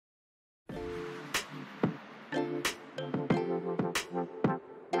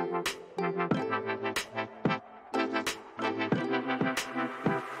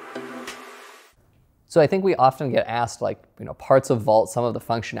So I think we often get asked, like, parts of Vault, some of the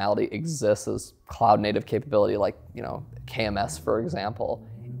functionality exists as cloud native capability, like, KMS, for example.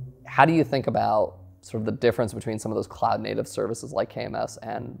 How do you think about sort of the difference between some of those cloud native services like KMS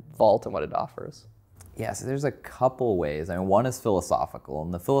and Vault and what it offers? Yeah, so there's a couple ways. I mean, one is philosophical,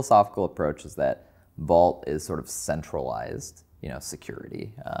 and the philosophical approach is that Vault is sort of centralized,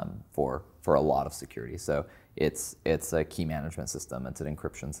 security for a lot of security. So it's a key management system, it's an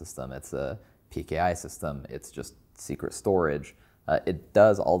encryption system, it's a PKI system, it's just secret storage. It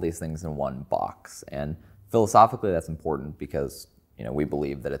does all these things in one box, and philosophically that's important because we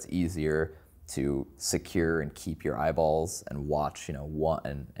believe that it's easier to secure and keep your eyeballs and watch,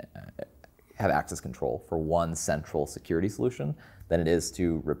 have access control for one central security solution than it is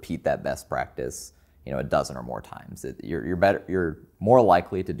to repeat that best practice, a dozen or more times. You're more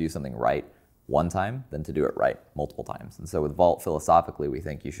likely to do something right one time than to do it right multiple times. And so with Vault, philosophically, we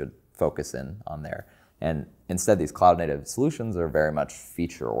think you should focus in on there. And instead, these cloud native solutions are very much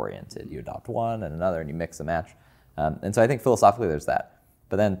feature oriented. You adopt one and another and you mix and match. And so I think philosophically there's that.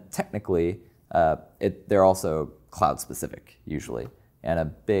 But then technically, they're also cloud specific usually. And a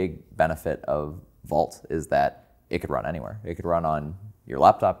big benefit of Vault is that it could run anywhere. It could run on your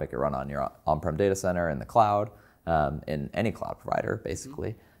laptop, it could run on your on-prem data center in the cloud, in any cloud provider,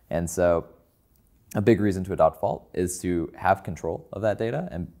 basically. And so a big reason to adopt Vault is to have control of that data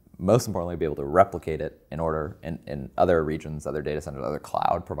and most importantly, be able to replicate it in other regions, other data centers, other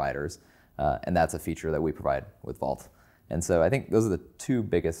cloud providers. And that's a feature that we provide with Vault. And so I think those are the two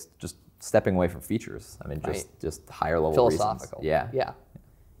biggest, just stepping away from features. I mean, just higher level philosophical reasons. Yeah.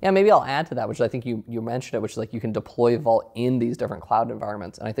 Yeah, maybe I'll add to that, which I think you mentioned it, which is like you can deploy Vault in these different cloud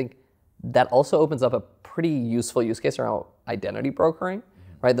environments. And I think that also opens up a pretty useful use case around identity brokering,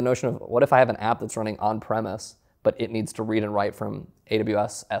 right? The notion of what if I have an app that's running on-premise, but it needs to read and write from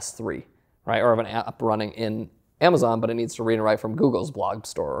AWS S3, right? Or I have an app running in Amazon, but it needs to read and write from Google's blog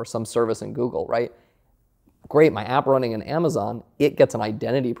store or some service in Google, right? Great, my app running in Amazon, it gets an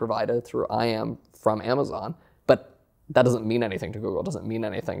identity provided through IAM from Amazon, but that doesn't mean anything to Google, doesn't mean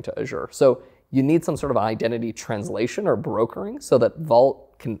anything to Azure. So you need some sort of identity translation or brokering so that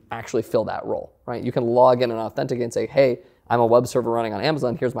Vault can actually fill that role, right? You can log in and authenticate and say, hey, I'm a web server running on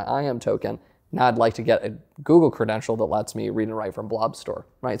Amazon, here's my IAM token. Now I'd like to get a Google credential that lets me read and write from Blob Store,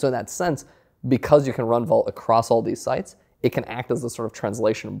 right? So in that sense, because you can run Vault across all these sites, it can act as a sort of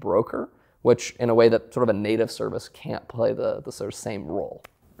translation broker, which in a way that sort of a native service can't play the sort of same role.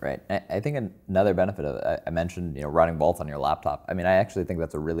 Right. I think another benefit of it, I mentioned, running Vault on your laptop. I mean, I actually think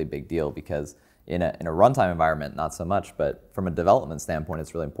that's a really big deal because in a runtime environment, not so much, but from a development standpoint,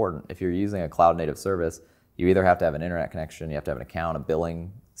 it's really important. If you're using a cloud native service, you either have to have an internet connection, you have to have an account, a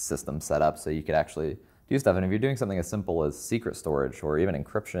billing system set up so you could actually do stuff. And if you're doing something as simple as secret storage or even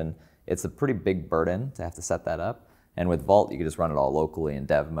encryption, it's a pretty big burden to have to set that up. And with Vault, you can just run it all locally in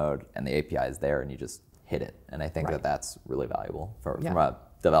dev mode and the API is there and you just hit it. And I think that that's really valuable from a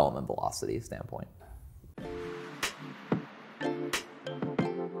development velocity standpoint.